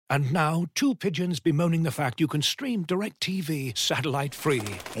And now, two pigeons bemoaning the fact you can stream DirecTV satellite-free.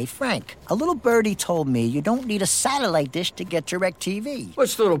 Hey, Frank, a little birdie told me you don't need a satellite dish to get DirecTV.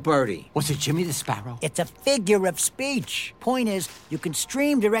 What's little birdie? Was it Jimmy the Sparrow? It's a figure of speech. Point is, you can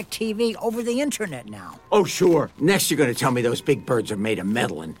stream DirecTV over the internet now. Oh, sure. Next you're going to tell me those big birds are made of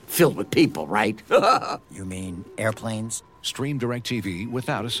metal and filled with people, right? You mean airplanes? Stream DirecTV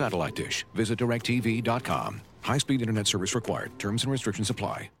without a satellite dish. Visit DirecTV.com. High-speed internet service required. Terms and restrictions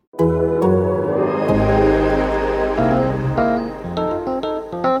apply.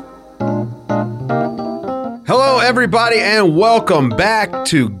 Hello, everybody, and welcome back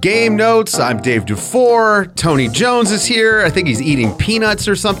to Game Notes. I'm Dave Dufour. Tony Jones is here. I think he's eating peanuts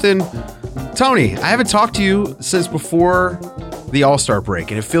or something. Tony, I haven't talked to you since before the All-Star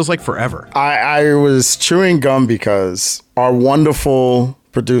break, and it feels like forever. I was chewing gum because our wonderful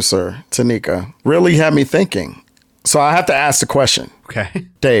producer, Tanika, really had me thinking. So I have to ask the question. Okay.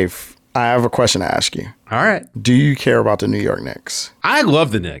 Dave, I have a question to ask you. All right. Do you care about the New York Knicks? I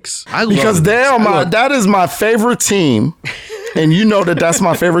love the Knicks. Because that is my favorite team. And you know that's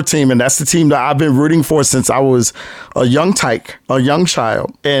my favorite team. And that's the team that I've been rooting for since I was a young tyke, a young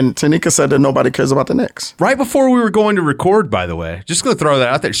child. And Tanika said that nobody cares about the Knicks. Right before we were going to record, by the way, just going to throw that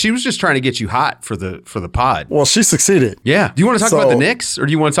out there. She was just trying to get you hot for the pod. Well, she succeeded. Yeah. Do you want to talk about the Knicks or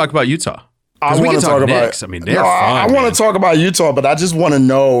do you want to talk about Utah? I want to talk about Knicks. I mean, they're fun. I want to talk about Utah, but I just want to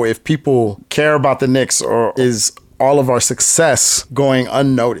know if people care about the Knicks or is all of our success going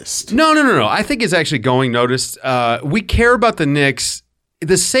unnoticed? No. I think it's actually going noticed. We care about the Knicks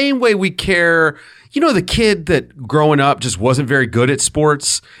the same way we care. You know, the kid that growing up just wasn't very good at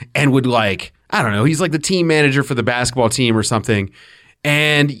sports and would he's like the team manager for the basketball team or something.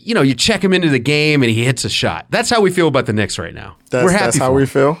 And, you know, you check him into the game and he hits a shot. That's how we feel about the Knicks right now. That's how we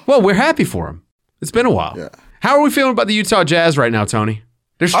feel? Well, we're happy for him. It's been a while. Yeah. How are we feeling about the Utah Jazz right now, Tony?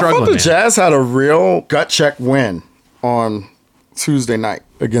 They're struggling, I thought the Jazz had a real gut check win on Tuesday night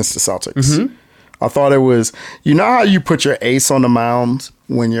against the Celtics. Mm-hmm. I thought it was, you know how you put your ace on the mound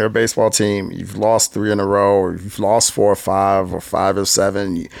when you're a baseball team? You've lost 3 in a row, or you've lost 4 or 5 or 5 or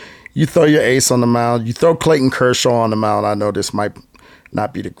 7. You throw your ace on the mound. You throw Clayton Kershaw on the mound. I know this might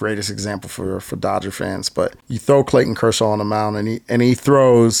not be the greatest example for Dodger fans, but you throw Clayton Kershaw on the mound and he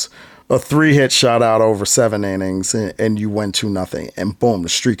throws a 3-hit shutout over 7 innings and you win 2-0 and boom, the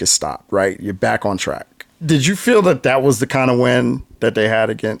streak is stopped, right? You're back on track. Did you feel that was the kind of win that they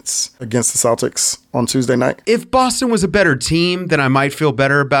had against the Celtics on Tuesday night? If Boston was a better team, then I might feel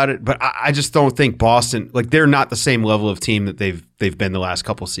better about it. But I just don't think Boston, they're not the same level of team that they've been the last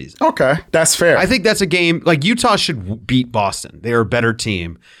couple seasons. Okay, that's fair. I think that's a game, Utah should beat Boston. They're a better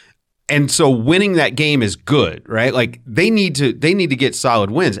team. And so winning that game is good, right? They need to get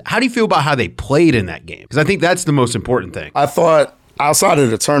solid wins. How do you feel about how they played in that game? Because I think that's the most important thing. I thought outside of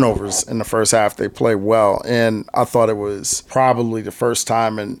the turnovers in the first half, they played well. And I thought it was probably the first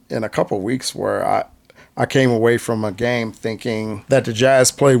time in a couple of weeks where I came away from a game thinking that the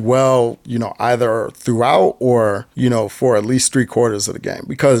Jazz played well, either throughout or, for at least 3/4 of the game.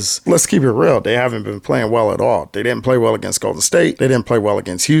 Because let's keep it real, they haven't been playing well at all. They didn't play well against Golden State. They didn't play well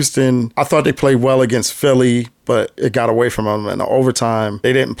against Houston. I thought they played well against Philly, but it got away from them in the overtime.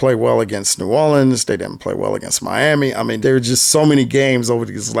 They didn't play well against New Orleans. They didn't play well against Miami. I mean, there were just so many games over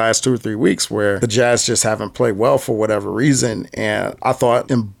these last 2 or 3 weeks where the Jazz just haven't played well for whatever reason. And I thought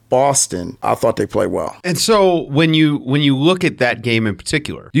in Boston, I thought they played well. And so when you look at that game in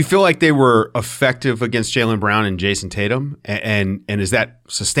particular, do you feel like they were effective against Jaylen Brown and Jason Tatum? And is that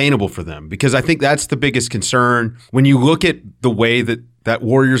sustainable for them? Because I think that's the biggest concern. When you look at the way that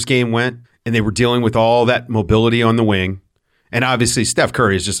Warriors game went, and they were dealing with all that mobility on the wing, and obviously Steph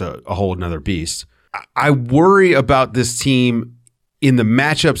Curry is just a whole nother beast. I worry about this team in the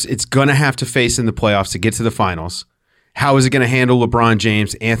matchups it's going to have to face in the playoffs to get to the finals. How is it going to handle LeBron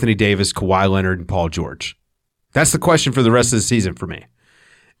James, Anthony Davis, Kawhi Leonard, and Paul George? That's the question for the rest of the season for me.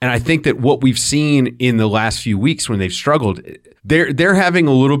 And I think that what we've seen in the last few weeks when they've struggled, they're having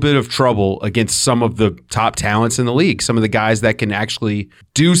a little bit of trouble against some of the top talents in the league, some of the guys that can actually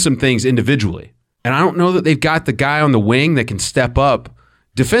do some things individually. And I don't know that they've got the guy on the wing that can step up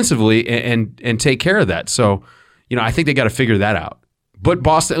defensively and take care of that. So, I think they got to figure that out. But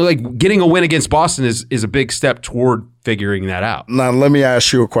Boston, getting a win against Boston is a big step toward figuring that out. Now, let me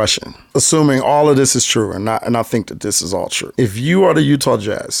ask you a question. Assuming all of this is true, and I think that this is all true. If you are the Utah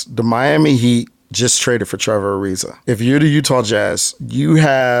Jazz, the Miami Heat just traded for Trevor Ariza. If you're the Utah Jazz, you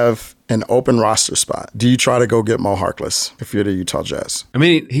have an open roster spot. Do you try to go get Mo Harkless if you're the Utah Jazz? I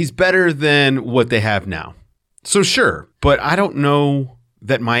mean, he's better than what they have now. So sure, but I don't know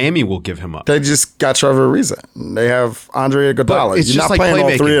that Miami will give him up. They just got Trevor Ariza. They have Andre Iguodala. it's You're just not like playing all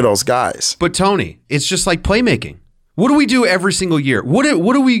playmaking. three of those guys. But Tony, it's just like playmaking. What do we do every single year? What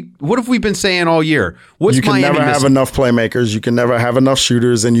have we been saying all year? What's You can Miami never have missing? enough playmakers. You can never have enough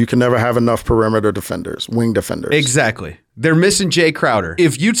shooters, and you can never have enough perimeter defenders, wing defenders. Exactly. They're missing Jay Crowder.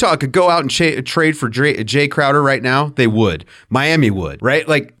 If Utah could go out and trade for Jay Crowder right now, they would. Miami would, right?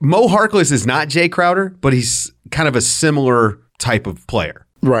 Like Mo Harkless is not Jay Crowder, but he's kind of a similar type of player.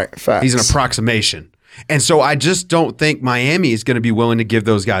 Right, facts. He's an approximation. And so I just don't think Miami is going to be willing to give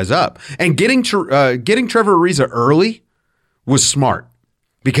those guys up. And getting Trevor Ariza early was smart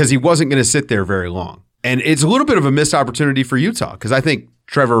because he wasn't going to sit there very long. And it's a little bit of a missed opportunity for Utah because I think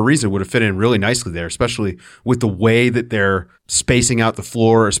Trevor Ariza would have fit in really nicely there, especially with the way that they're spacing out the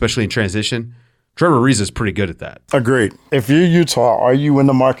floor, especially in transition. Trevor Ariza is pretty good at that. Agreed. If you're Utah, are you in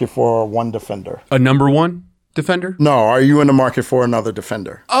the market for one defender? A number one defender? No, are you in the market for another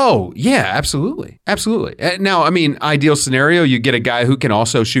defender? Oh, yeah, absolutely. Absolutely. Now, I mean, ideal scenario, you get a guy who can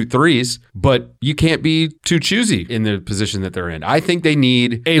also shoot threes, but you can't be too choosy in the position that they're in. I think they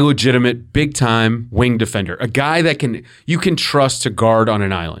need a legitimate big-time wing defender, a guy that you can trust to guard on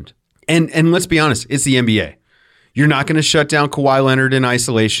an island. And let's be honest, it's the NBA. You're not going to shut down Kawhi Leonard in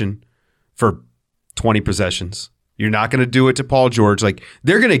isolation for 20 possessions. You're not going to do it to Paul George. Like,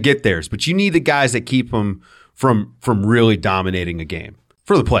 they're going to get theirs, but you need the guys that keep them from really dominating a game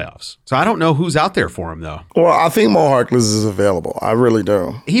for the playoffs. So I don't know who's out there for him, though. Well, I think Mo Harkless is available. I really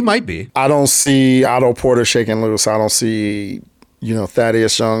do. He might be. I don't see Otto Porter shaking loose. I don't see,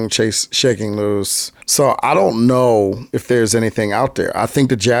 Thaddeus Young shaking loose. So I don't know if there's anything out there. I think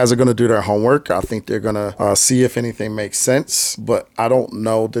the Jazz are going to do their homework. I think they're going to see if anything makes sense. But I don't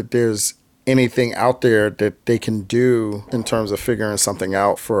know that there's anything out there that they can do in terms of figuring something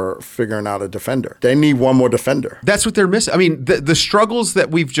out for figuring out a defender. They need one more defender. That's what they're missing. I mean, the struggles that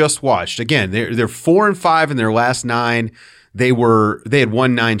we've just watched, again, they're 4-5 in their last 9. They had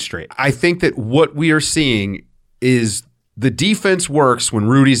won 9 straight. I think that what we are seeing is the defense works when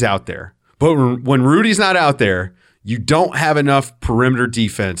Rudy's out there. But when Rudy's not out there, you don't have enough perimeter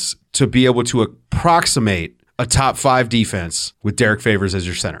defense to be able to approximate a top 5 defense with Derek Favors as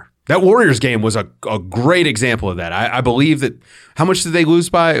your center. That Warriors game was a great example of that. I believe that, how much did they lose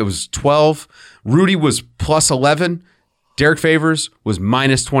by? It was 12. Rudy was plus 11. Derek Favors was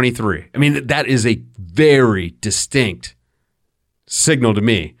minus 23. I mean, that is a very distinct signal to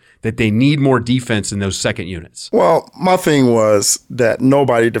me that they need more defense in those second units. Well, my thing was that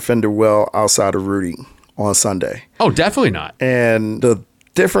nobody defended well outside of Rudy on Sunday. Oh, definitely not. And the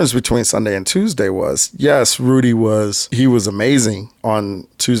difference between Sunday and Tuesday was, yes, Rudy was amazing on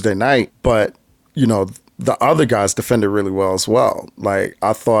Tuesday night, but, the other guys defended really well as well. Like,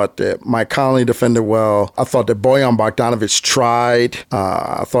 I thought that Mike Conley defended well. I thought that Bojan Bogdanovic tried.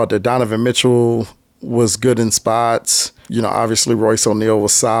 I thought that Donovan Mitchell was good in spots. Obviously Royce O'Neal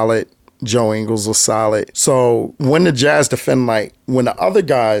was solid. Joe Ingles was solid. So when the Jazz defend when the other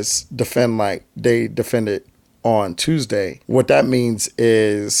guys defend like they defended on Tuesday, what that means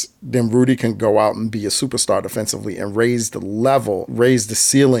is then Rudy can go out and be a superstar defensively and raise the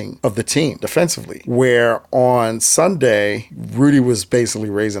ceiling of the team defensively. Where on Sunday, Rudy was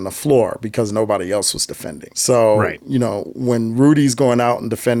basically raising the floor because nobody else was defending. So, right. When Rudy's going out and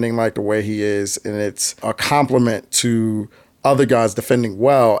defending like the way he is, and it's a compliment to other guys defending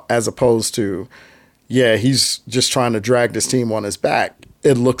well, as opposed to, he's just trying to drag this team on his back,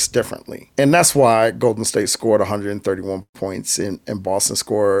 it looks differently. And that's why Golden State scored 131 points and Boston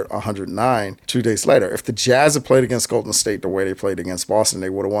scored 109 2 days later. If the Jazz had played against Golden State the way they played against Boston, they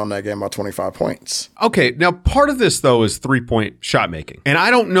would have won that game by 25 points. Okay, now part of this, though, is three-point shot making. And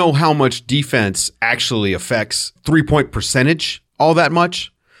I don't know how much defense actually affects three-point percentage all that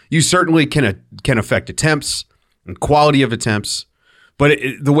much. You certainly can affect attempts and quality of attempts. But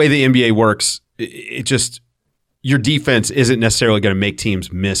the way the NBA works, it just... your defense isn't necessarily going to make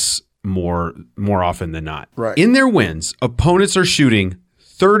teams miss more often than not. Right. In their wins, opponents are shooting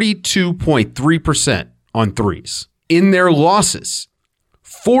 32.3% on threes. In their losses,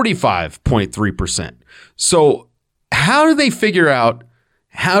 45.3%. So how do they figure out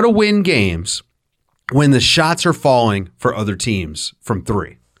how to win games when the shots are falling for other teams from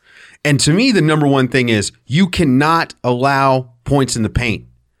 3? And to me, the number one thing is you cannot allow points in the paint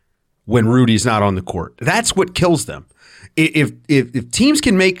when Rudy's not on the court. That's what kills them. If teams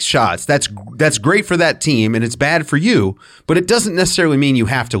can make shots, that's great for that team and it's bad for you, but it doesn't necessarily mean you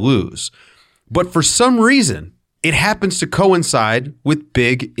have to lose. But for some reason, it happens to coincide with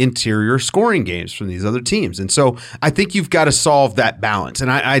big interior scoring games from these other teams. And so I think you've got to solve that balance.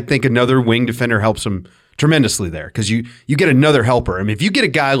 And I think another wing defender helps them tremendously there because you get another helper. I mean, if you get a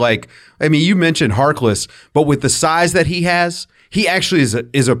guy like, you mentioned Harkless, but with the size that he has, he actually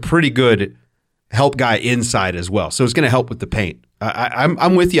is a pretty good help guy inside as well. So it's going to help with the paint.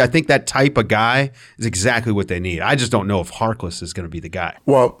 I'm with you. I think that type of guy is exactly what they need. I just don't know if Harkless is going to be the guy.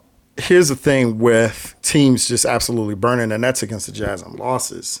 Well, here's the thing with teams just absolutely burning the nets against the Jazz on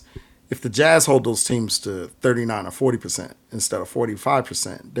losses. If the Jazz hold those teams to 39 or 40% instead of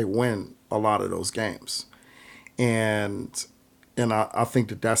 45%, they win a lot of those games. And I think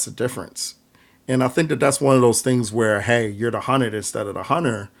that that's the difference. And I think that that's one of those things where, hey, you're the 100 instead of the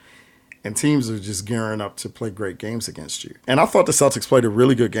hunter, and teams are just gearing up to play great games against you. And I thought the Celtics played a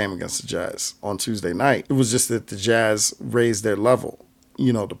really good game against the Jazz on Tuesday night. It was just that the Jazz raised their level.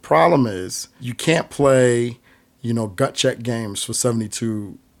 The problem is you can't play, gut check games for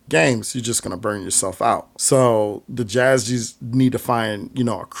 72 games. You're just going to burn yourself out. So the Jazz just need to find,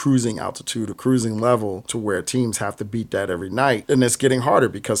 a cruising altitude, a cruising level to where teams have to beat that every night. And it's getting harder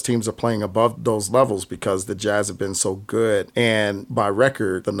because teams are playing above those levels because the Jazz have been so good and by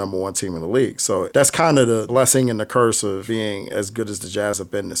record, the number one team in the league. So that's kind of the blessing and the curse of being as good as the Jazz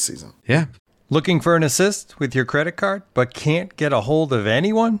have been this season. Yeah. Looking for an assist with your credit card, but can't get a hold of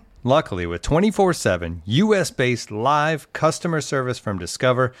anyone? Luckily, with 24/7 U.S.-based live customer service from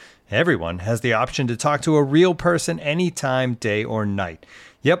Discover, everyone has the option to talk to a real person anytime, day or night.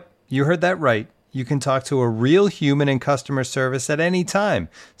 Yep, you heard that right. You can talk to a real human in customer service at any time.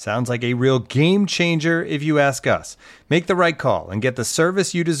 Sounds like a real game changer if you ask us. Make the right call and get the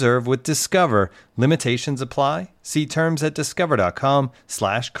service you deserve with Discover. Limitations apply. See terms at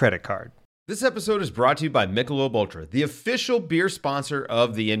discover.com/creditcard. This episode is brought to you by Michelob Ultra, the official beer sponsor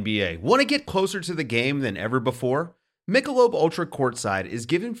of the NBA. Want to get closer to the game than ever before? Michelob Ultra Courtside is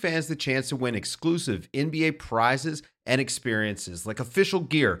giving fans the chance to win exclusive NBA prizes and experiences like official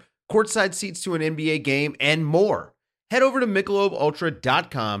gear, courtside seats to an NBA game, and more. Head over to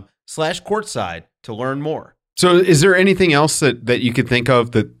MichelobUltra.com/courtside to learn more. So is there anything else that you could think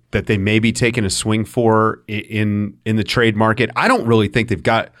of that they may be taking a swing for in the trade market? I don't really think they've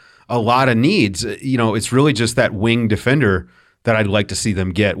got a lot of needs. It's really just that wing defender that I'd like to see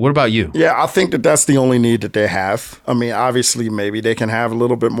them get. What about you? Yeah, I think that that's the only need that they have. Obviously, maybe they can have a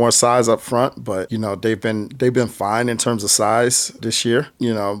little bit more size up front, but they've been fine in terms of size this year.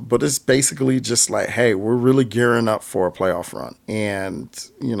 But it's basically just like, hey, we're really gearing up for a playoff run, and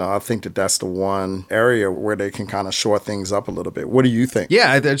I think that that's the one area where they can kind of shore things up a little bit. What do you think?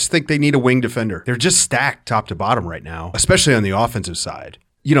 Yeah, I just think they need a wing defender. They're just stacked top to bottom right now, especially on the offensive side.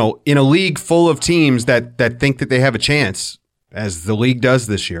 In a league full of teams that think that they have a chance, as the league does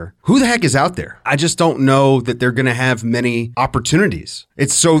this year, who the heck is out there? I just don't know that they're going to have many opportunities.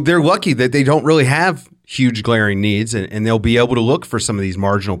 They're lucky that they don't really have huge glaring needs and they'll be able to look for some of these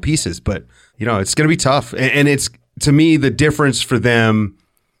marginal pieces. But, it's going to be tough. And it's, to me, the difference for them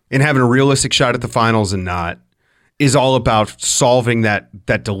in having a realistic shot at the finals and not is all about solving that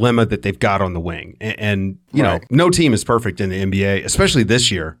dilemma that they've got on the wing. And right. No team is perfect in the NBA, especially this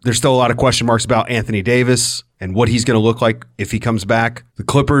year. There's still a lot of question marks about Anthony Davis and what he's going to look like if he comes back. The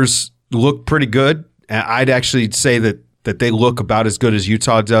Clippers look pretty good. I'd actually say that they look about as good as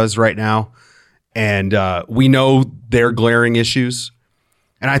Utah does right now. And we know their glaring issues.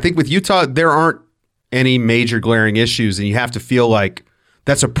 And I think with Utah, there aren't any major glaring issues, and you have to feel like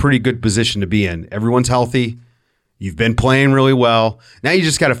that's a pretty good position to be in. Everyone's healthy. You've been playing really well. Now you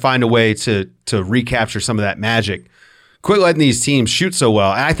just got to find a way to recapture some of that magic. Quit letting these teams shoot so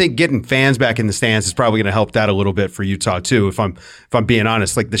well. And I think getting fans back in the stands is probably going to help that a little bit for Utah too, if I'm being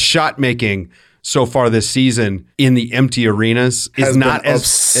honest. Like the shot making so far this season in the empty arenas is not as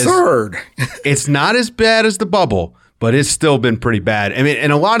absurd. It's not as bad as the bubble, but it's still been pretty bad.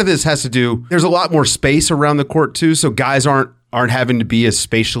 And a lot of this has to do, there's a lot more space around the court too, so guys aren't having to be as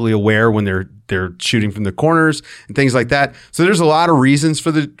spatially aware when they're shooting from the corners and things like that. So there's a lot of reasons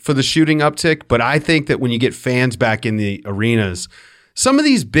for the shooting uptick, but I think that when you get fans back in the arenas, some of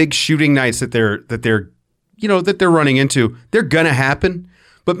these big shooting nights that they're running into, they're going to happen,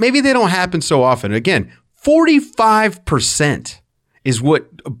 but maybe they don't happen so often. Again, 45% is what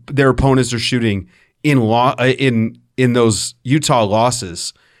their opponents are shooting in those Utah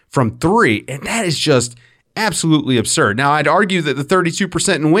losses from three, and that is just absolutely absurd. Now, I'd argue that the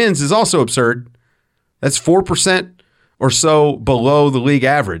 32% in wins is also absurd. That's 4% or so below the league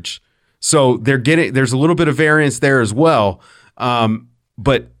average. So there's a little bit of variance there as well.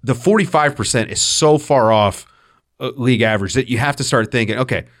 But the 45% is so far off league average that you have to start thinking,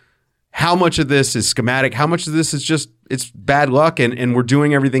 okay, how much of this is schematic? How much of this is just, it's bad luck and we're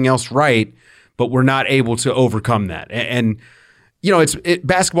doing everything else right, but we're not able to overcome that. And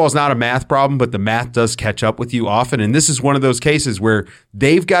basketball is not a math problem, but the math does catch up with you often. And this is one of those cases where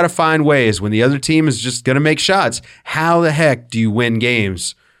they've got to find ways when the other team is just going to make shots. How the heck do you win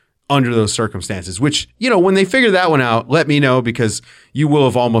games under those circumstances? Which, when they figure that one out, let me know, because you will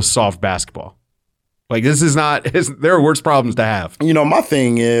have almost solved basketball. Like, this is not, there are worse problems to have. My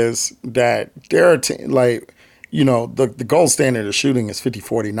thing is that there are, the gold standard of shooting is 50,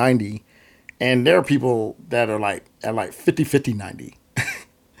 40, 90. And there are people that are at 50, 50, 90.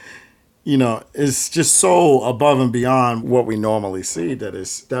 It's just so above and beyond what we normally see that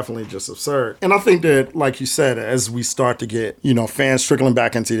it's definitely just absurd. And I think that, like you said, as we start to get, fans trickling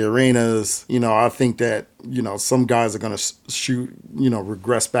back into the arenas, I think that, some guys are going to shoot,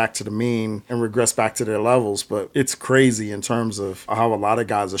 regress back to the mean and regress back to their levels. But it's crazy in terms of how a lot of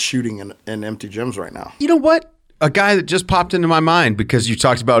guys are shooting in empty gyms right now. You know what? A guy that just popped into my mind because you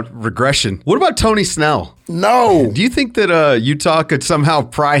talked about regression. What about Tony Snell? No. Do you think that Utah could somehow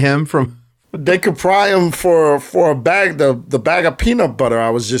pry him from? They could pry him for a bag, the bag of peanut butter I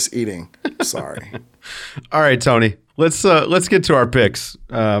was just eating. Sorry. All right, Tony. Let's get to our picks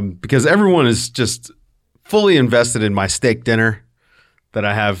because everyone is just fully invested in my steak dinner that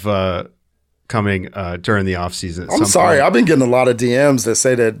I have coming during the offseason. I'm sorry. I've been getting a lot of DMs that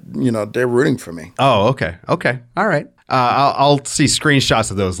say that, they're rooting for me. Oh, okay. All right. I'll see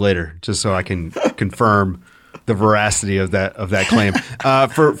screenshots of those later just so I can confirm the veracity of that claim.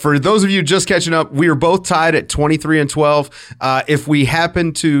 For those of you just catching up, we are both tied at 23-12. If we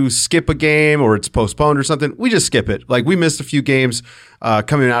happen to skip a game or it's postponed or something, we just skip it. Like, we missed a few games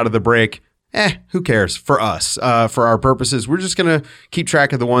coming out of the break. Who cares? For us, for our purposes, we're just going to keep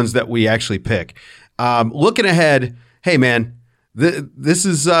track of the ones that we actually pick. Looking ahead, hey man, this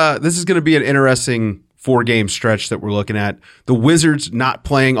is going to be an interesting 4-game stretch that we're looking at. The Wizards not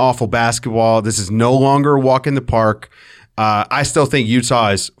playing awful basketball. This is no longer a walk in the park. I still think Utah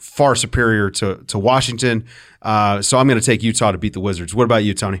is far superior to Washington. So I'm going to take Utah to beat the Wizards. What about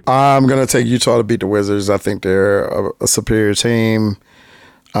you, Tony? I'm going to take Utah to beat the Wizards. I think they're a superior team.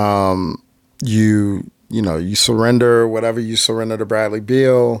 You surrender whatever you surrender to Bradley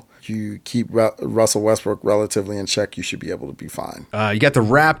Beal. You keep Russell Westbrook relatively in check, you should be able to be fine. You got the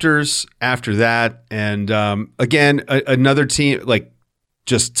Raptors after that. And again, another team,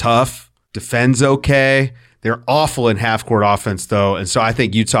 just tough, defends okay. They're awful in half-court offense, though. And so I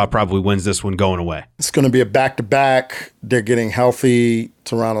think Utah probably wins this one going away. It's going to be a back-to-back. They're getting healthy.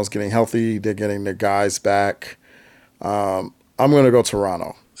 Toronto's getting healtly. They're getting their guys back. I'm going to go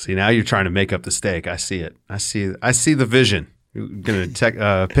Toronto. See, now you're trying to make up the stake. I see it. I see the vision. You're going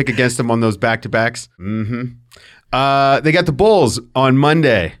to pick against them on those back-to-backs. Mm-hmm. They got the Bulls on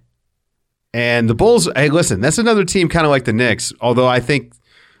Monday. And the Bulls, hey, listen, that's another team kind of like the Knicks, although I think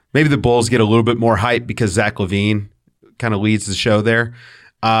maybe the Bulls get a little bit more hype because Zach LaVine kind of leads the show there.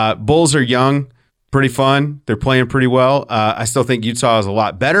 Bulls are young, pretty fun. They're playing pretty well. I still think Utah is a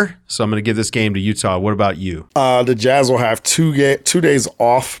lot better, so I'm going to give this game to Utah. What about you? The Jazz will have 2 days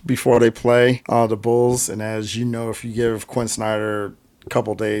off before they play the Bulls. And as you know, if you give Quinn Snyder a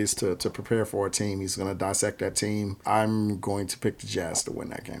couple days to prepare for a team, he's going to dissect that team. I'm going to pick the Jazz to win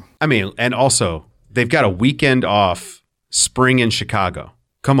that game. I mean, and also, they've got a weekend off, spring in Chicago.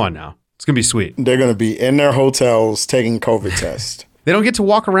 Come on now. It's going to be sweet. They're going to be in their hotels taking COVID tests. They don't get to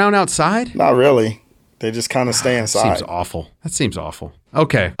walk around outside? Not really. They just kind of stay inside. That seems awful.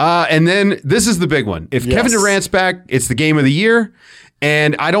 Okay. And then this is the big one. If Kevin Durant's back, it's the game of the year.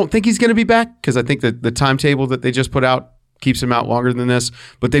 And I don't think he's going to be back because I think that the timetable that they just put out keeps him out longer than this.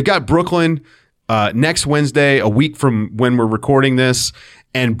 But they've got Brooklyn next Wednesday, a week from when we're recording this.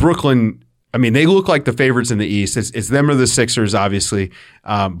 And Brooklyn, I mean, they look like the favorites in the East. It's them or the Sixers, obviously.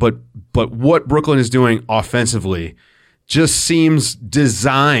 But what Brooklyn is doing offensively just seems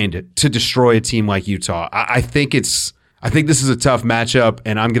designed to destroy a team like Utah. I think this is a tough matchup,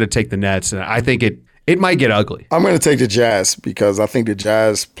 and I'm going to take the Nets. And I think it might get ugly. I'm going to take the Jazz because I think the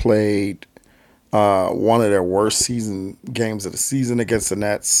Jazz played one of their worst games of the season against the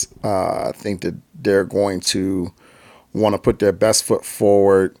Nets. I think that they're going to want to put their best foot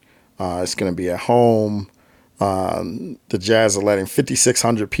forward. It's going to be at home. The Jazz are letting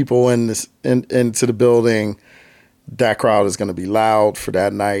 5,600 people into the building. That crowd is going to be loud for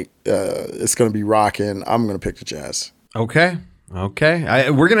that night. It's going to be rocking. I'm going to pick the Jazz. Okay.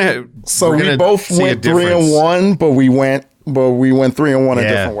 We're gonna. So we both went 3-1, but we went 3-1 in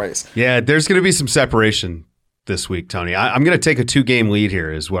different ways. Yeah, there's going to be some separation this week, Tony. I'm going to take a 2-game lead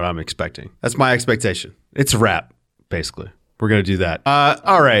here, is what I'm expecting. That's my expectation. It's a wrap, basically. We're going to do that.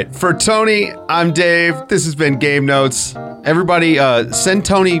 All right. For Tony, I'm Dave. This has been Game Notes. Everybody, send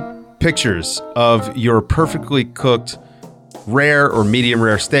Tony pictures of your perfectly cooked rare or medium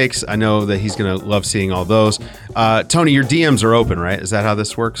rare steaks. I know that he's going to love seeing all those. Tony, your DMs are open, right? Is that how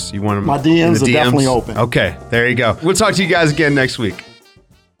this works? You want them? My DMs are definitely open. Okay, there you go. We'll talk to you guys again next week.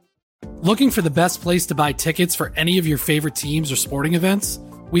 Looking for the best place to buy tickets for any of your favorite teams or sporting events?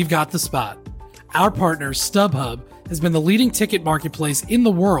 We've got the spot. Our partner, StubHub, has been the leading ticket marketplace in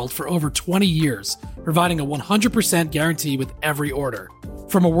the world for over 20 years, providing a 100% guarantee with every order.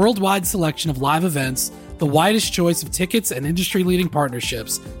 From a worldwide selection of live events, the widest choice of tickets and industry-leading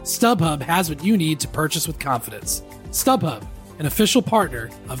partnerships, StubHub has what you need to purchase with confidence. StubHub, an official partner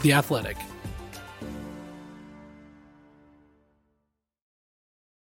of The Athletic.